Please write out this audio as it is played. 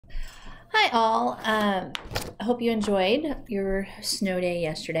Hi all, I hope you enjoyed your snow day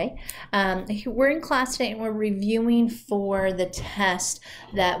yesterday. We're in class today and we're reviewing for the test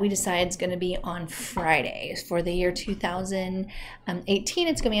that we decided is going to be on Friday. For the year 2018,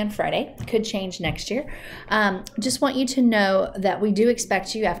 it's going to be on Friday. Could change next year. Just want you to know that we do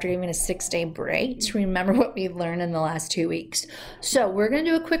expect you, after even a 6-day break, to remember what we learned in the last 2 weeks. So we're going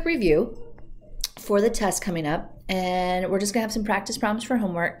to do a quick review for the test coming up, and we're just gonna have some practice problems for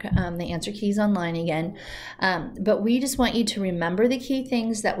homework. The answer keys online again, but we just want you to remember the key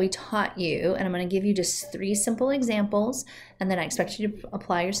things that we taught you, and I'm going to give you just 3 simple examples, and then I expect you to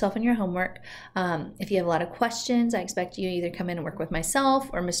apply yourself in your homework. If you have a lot of questions, I expect you to either come in and work with myself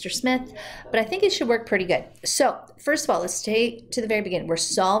or Mr. Smith, but I think it should work pretty good. So first of all, let's stay to the very beginning. We're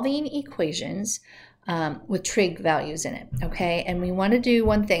solving equations with trig values in it, okay? And we want to do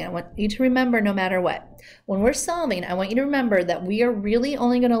one thing. I want you to remember, no matter what, when we're solving, I want you to remember that we are really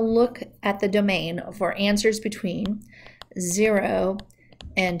only going to look at the domain for answers between 0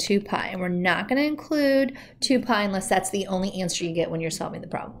 and 2 pi. And we're not going to include 2 pi unless that's the only answer you get when you're solving the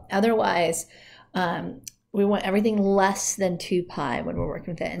problem. Otherwise, we want everything less than 2 pi when we're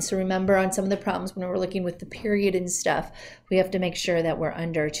working with it. And so remember, on some of the problems when we're looking with the period and stuff, we have to make sure that we're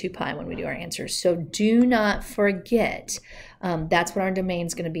under 2 pi when we do our answers. So do not forget, that's what our domain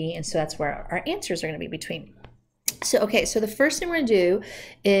is going to be, and so that's where our answers are going to be between. So, okay, so the first thing we're going to do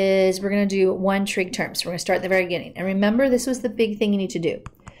is we're going to do one trig term. So we're going to start at the very beginning. And remember, this was the big thing you need to do.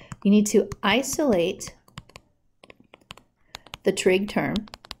 You need to isolate the trig term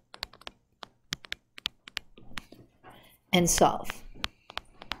and solve.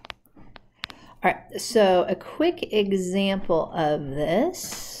 All right, so a quick example of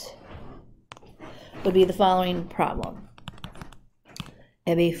this would be the following problem.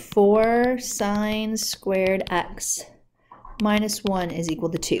 It'd be 4 sine squared x minus 1 is equal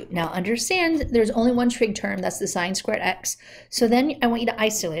to 2. Now understand, there's only one trig term, that's the sine squared x. So then I want you to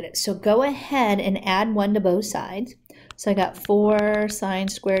isolate it. So go ahead and add 1 to both sides. So I got 4 sine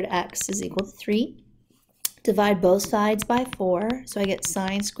squared x is equal to 3. Divide both sides by 4, so I get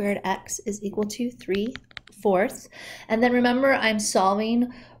sine squared x is equal to 3/4. And then remember, I'm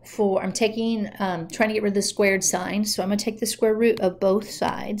solving for, I'm taking, trying to get rid of the squared sign, so I'm going to take the square root of both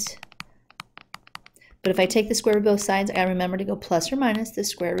sides. But if I take the square root of both sides, I got to remember to go plus or minus the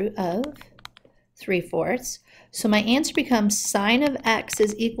square root of 3/4. So my answer becomes sine of x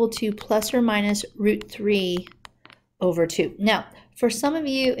is equal to plus or minus root 3 over 2. Now, for some of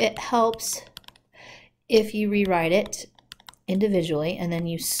you, it helps if you rewrite it individually and then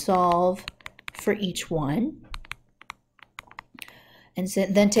you solve for each one. And so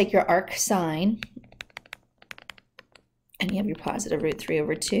then take your arc sine and you have your positive root 3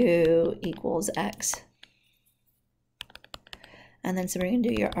 over 2 equals x. And then so we're going to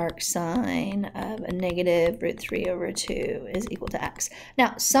do your arc sine of a negative root 3 over 2 is equal to x.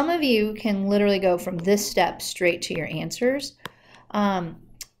 Now, some of you can literally go from this step straight to your answers.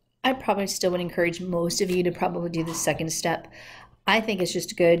 I probably still would encourage most of you to probably do the second step. I think it's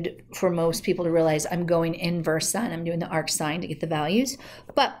just good for most people to realize I'm going inverse sine. I'm doing the arc sine to get the values.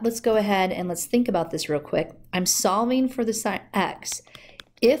 But let's go ahead and let's think about this real quick. I'm solving for the sine x.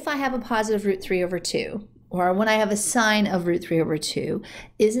 If I have a positive root 3 over 2, or when I have a sine of root 3 over 2,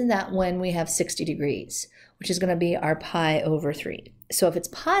 isn't that when we have 60 degrees, which is going to be our pi over 3. So if it's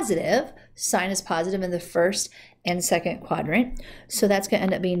positive, sine is positive in the first and second quadrant. So that's going to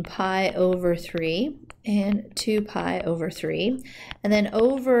end up being pi over 3 and 2 pi over 3. And then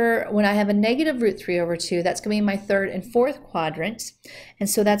over, when I have a negative root 3 over 2, that's going to be my third and fourth quadrants. And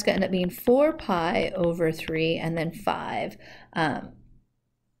so that's going to end up being 4 pi over 3 and then 5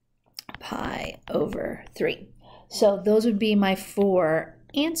 pi over 3. So those would be my 4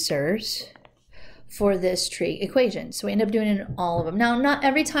 answers for this trig equation. So we end up doing it in all of them. Now, not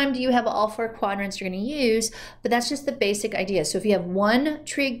every time do you have all 4 quadrants you're going to use, but that's just the basic idea. So if you have one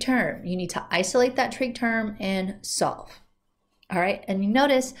trig term, you need to isolate that trig term and solve. All right, and you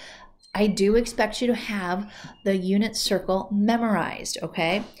notice I do expect you to have the unit circle memorized,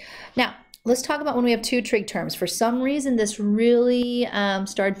 okay? Now, let's talk about when we have 2 trig terms. For some reason, this really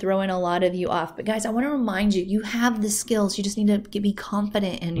started throwing a lot of you off. But guys, I want to remind you, you have the skills. You just need to be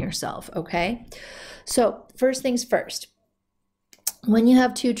confident in yourself, okay? So first things first, when you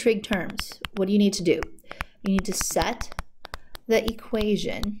have 2 trig terms, what do you need to do? You need to set the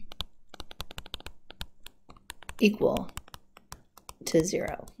equation equal to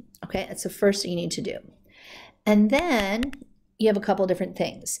 0. Okay, that's the first thing you need to do. And then you have a couple different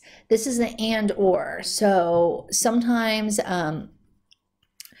things. This is an and or. So sometimes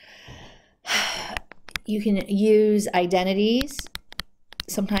you can use identities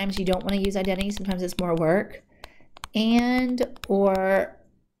Sometimes you don't want to use identity, sometimes it's more work, and or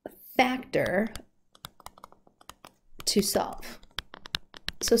factor to solve.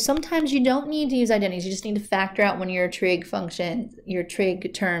 So sometimes you don't need to use identities, you just need to factor out one of your trig functions, your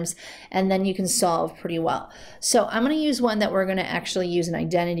trig terms, and then you can solve pretty well. So I'm going to use one that we're going to actually use an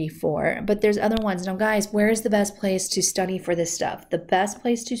identity for, but there's other ones. Now guys, where is the best place to study for this stuff? The best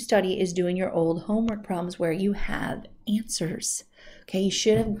place to study is doing your old homework problems where you have answers. Okay, you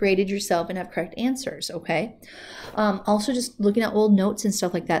should have graded yourself and have correct answers, okay? Also just looking at old notes and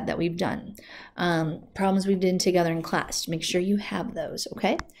stuff like that that we've done. Problems we've done together in class. Make sure you have those,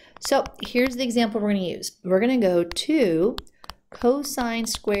 okay? So here's the example we're going to use. We're going to go 2 cosine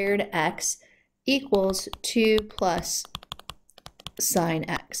squared x equals 2 plus sine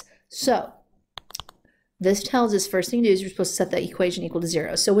x. So this tells us first thing to do is you're supposed to set that equation equal to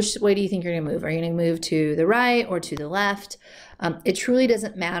 0. So which way do you think you're going to move? Are you going to move to the right or to the left? It truly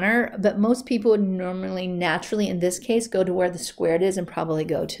doesn't matter, but most people would normally naturally, in this case, go to where the squared is and probably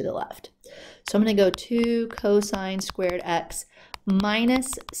go to the left. So I'm going to go 2 cosine squared x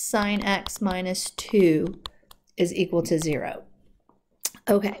minus sine x minus 2 is equal to 0.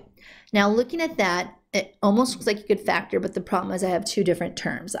 Okay, now looking at that, it almost looks like you could factor, but the problem is I have two different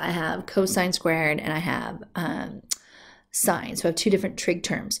terms. I have cosine squared and I have sine. So I have two different trig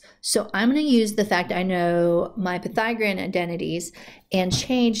terms. So I'm going to use the fact I know my Pythagorean identities and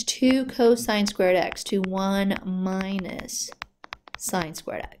change 2 cosine squared x to 1 minus sine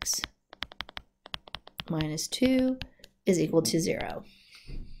squared x. Minus 2 is equal to 0.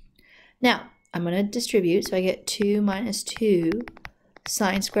 Now, I'm going to distribute, so I get 2 minus 2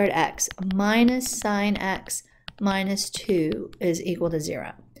 sine squared x minus sine x minus 2 is equal to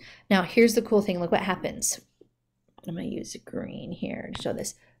 0. Now, here's the cool thing. Look what happens. I'm going to use green here to show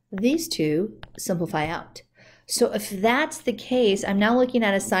this. These two simplify out. So if that's the case, I'm now looking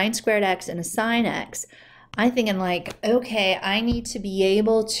at a sine squared x and a sine x. I'm thinking like, okay, I need to be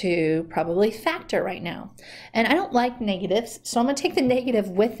able to probably factor right now. And I don't like negatives, so I'm going to take the negative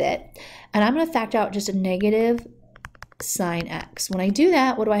with it, and I'm going to factor out just a negative sine x. When I do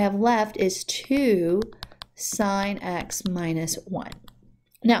that, what do I have left is 2 sine x minus 1.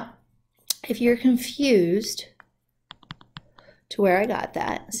 Now, if you're confused to where I got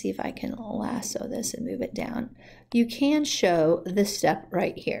that, see if I can lasso this and move it down. You can show this step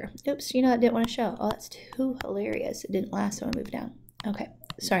right here. Oops, you know, I didn't want to show. Oh, that's too hilarious. It didn't lasso and move down. Okay,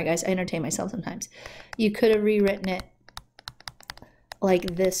 sorry guys, I entertain myself sometimes. You could have rewritten it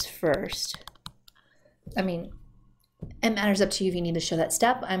like this first. I mean, it matters up to you if you need to show that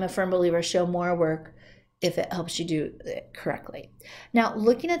step. I'm a firm believer, show more work if it helps you do it correctly. Now,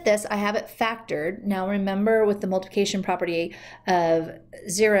 looking at this, I have it factored. Now, remember with the multiplication property of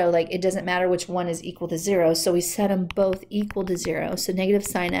 0, like it doesn't matter which one is equal to 0, so we set them both equal to 0. So negative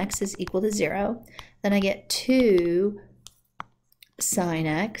sine x is equal to 0. Then I get 2 sine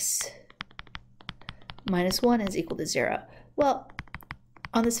x minus 1 is equal to 0. Well,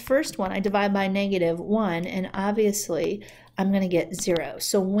 on this first one, I divide by negative 1, and obviously I'm going to get 0.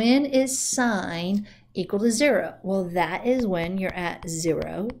 So when is sine equal to 0? Well, that is when you're at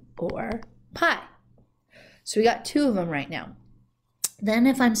 0 or pi. So we got two of them right now. Then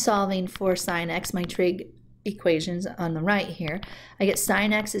if I'm solving for sine x, my trig equations on the right here, I get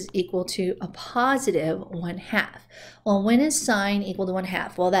sine x is equal to a positive 1/2. Well, when is sine equal to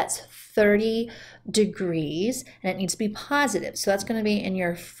 1/2? Well, that's 30 degrees, and it needs to be positive. So that's going to be in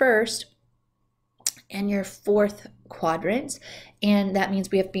your first and your fourth quadrants, and that means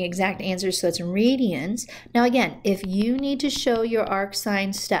we have to be exact answers, so that's in radians. Now again, if you need to show your arc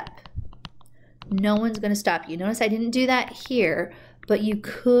sine step, no one's going to stop you. Notice I didn't do that here, but you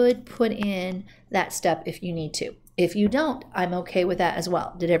could put in that step if you need to. If you don't, I'm okay with that as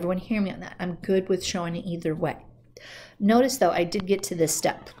well. Did everyone hear me on that? I'm good with showing it either way. Notice though, I did get to this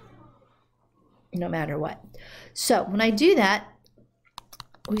step no matter what. So when I do that,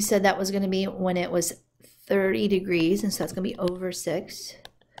 we said that was going to be when it was 30 degrees, and so that's going to be over 6,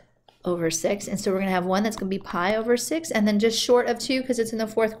 and so we're going to have one that's going to be pi over 6, and then just short of 2 because it's in the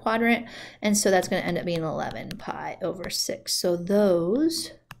fourth quadrant, and so that's going to end up being 11 pi over 6. So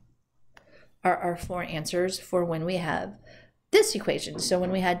those are our 4 answers for when we have this equation, so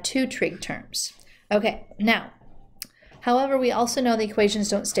when we had 2 trig terms. Okay, now, however, we also know the equations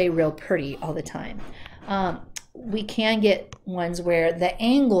don't stay real pretty all the time. We can get ones where the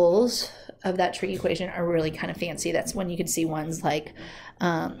angles of that trig equation are really kind of fancy. That's when you can see ones like,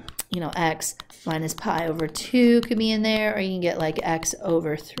 you know, x minus pi over 2 could be in there, or you can get like x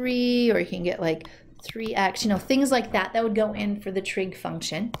over 3, or you can get like 3x, you know, things like that that would go in for the trig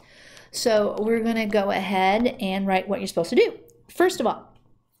function. So we're going to go ahead and write what you're supposed to do. First of all,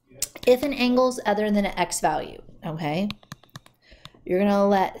 If an angle's other than an x value, okay, you're going to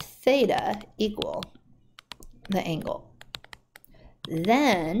let theta equal the angle.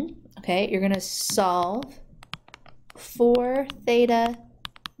 Then, okay, you're going to solve for theta,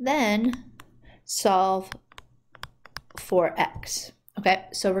 then solve for x. Okay,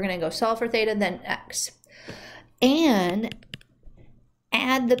 so we're going to go solve for theta, then x. And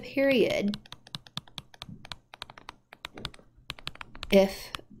add the period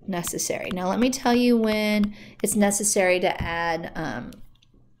if necessary. Now let me tell you when it's necessary to add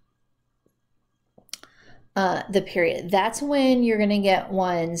the period. That's when you're going to get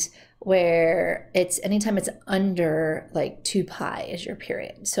ones where it's anytime it's under like 2 pi is your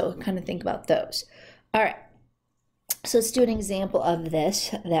period. So kind of think about those. All right. So let's do an example of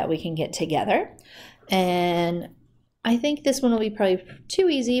this that we can get together. And I think this one will be probably too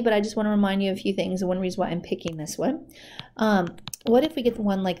easy, but I just want to remind you of a few things. One reason why I'm picking this one. What if we get the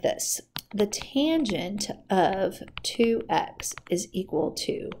one like this? The tangent of 2x is equal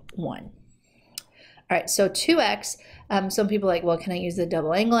to 1. All right, so 2x, some people are like, well, can I use the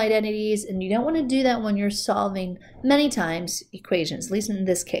double angle identities? And you don't want to do that when you're solving many times equations, at least in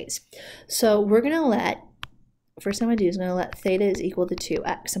this case. So we're going to let, first thing I'm going to do is I'm going to let theta is equal to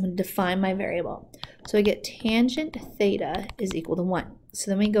 2x. I'm going to define my variable. So I get tangent theta is equal to 1.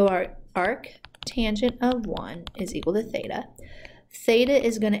 So then we go our arc tangent of 1 is equal to theta. Theta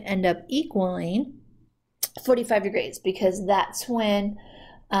is going to end up equaling 45 degrees because that's when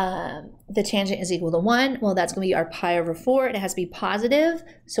the tangent is equal to 1. Well, that's going to be our pi over 4. It has to be positive.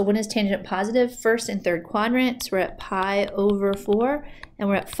 So when is tangent positive? First and third quadrant. So we're at pi over 4, and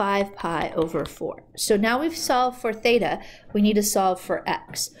we're at 5 pi over 4. So now we've solved for theta. We need to solve for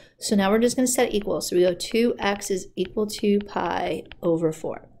x. So now we're just going to set it equal. So we go 2x is equal to pi over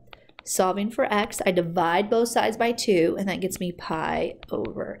 4. Solving for x, I divide both sides by 2, and that gets me pi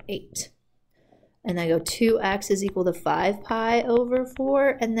over 8. And I go 2x is equal to 5 pi over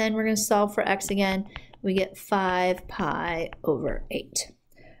 4, and then we're going to solve for x again. We get 5 pi over 8.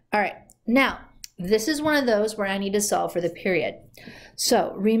 All right, now this is one of those where I need to solve for the period.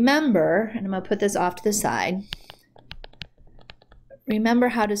 So remember, and I'm going to put this off to the side, remember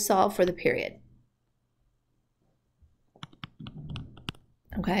how to solve for the period.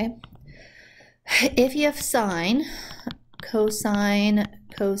 Okay? If you have sine, cosine,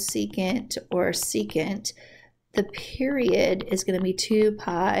 cosecant, or secant, the period is going to be 2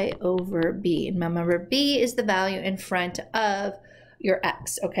 pi over b. And remember, b is the value in front of your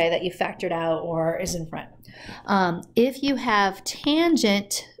x, okay, that you factored out or is in front. If you have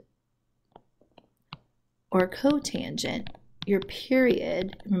tangent or cotangent, your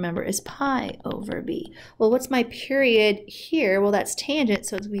period, remember, is pi over b. Well, what's my period here? Well, that's tangent,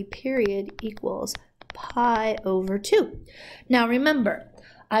 so it's going to be period equals pi over 2. Now remember,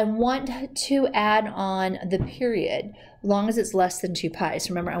 I want to add on the period as long as it's less than 2 pi. So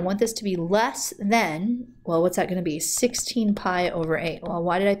remember, I want this to be less than, well, what's that going to be? 16 pi over 8. Well,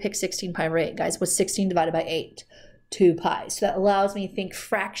 why did I pick 16 pi over 8, guys? What's 16 divided by 8? 2 pi. So that allows me to think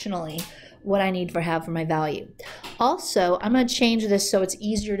fractionally what I need for my value. Also, I'm going to change this so it's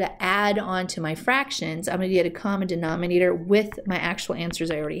easier to add on to my fractions. I'm going to get a common denominator with my actual answers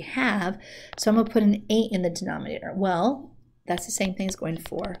I already have. So I'm going to put an 8 in the denominator. Well, that's the same thing as going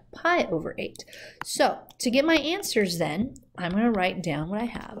 4 pi over 8. So to get my answers then, I'm going to write down what I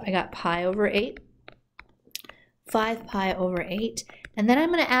have. I got pi over 8, 5 pi over 8, and then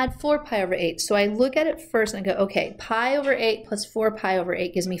I'm going to add 4 pi over 8. So I look at it first and I go, okay, pi over 8 plus 4 pi over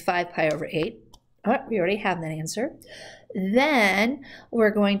 8 gives me 5 pi over 8. All right, we already have that answer. Then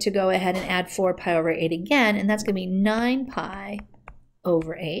we're going to go ahead and add 4 pi over 8 again, and that's going to be 9 pi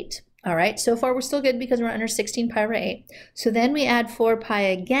over 8. All right, so far we're still good because we're under 16 pi over 8. So then we add 4 pi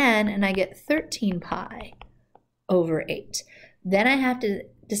again, and I get 13 pi over 8. Then I have to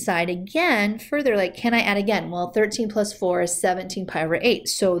decide again further, like, can I add again? Well, 13 plus 4 is 17 pi over 8.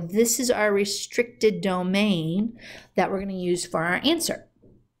 So this is our restricted domain that we're going to use for our answer.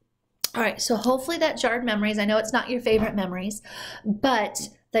 All right, so hopefully that jarred memories. I know it's not your favorite memories, but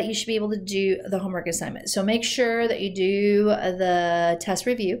that you should be able to do the homework assignment. So make sure that you do the test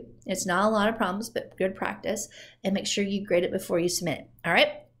review. It's not a lot of problems, but good practice. And make sure you grade it before you submit it. All right?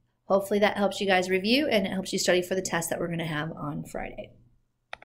 Hopefully that helps you guys review and it helps you study for the test that we're going to have on Friday.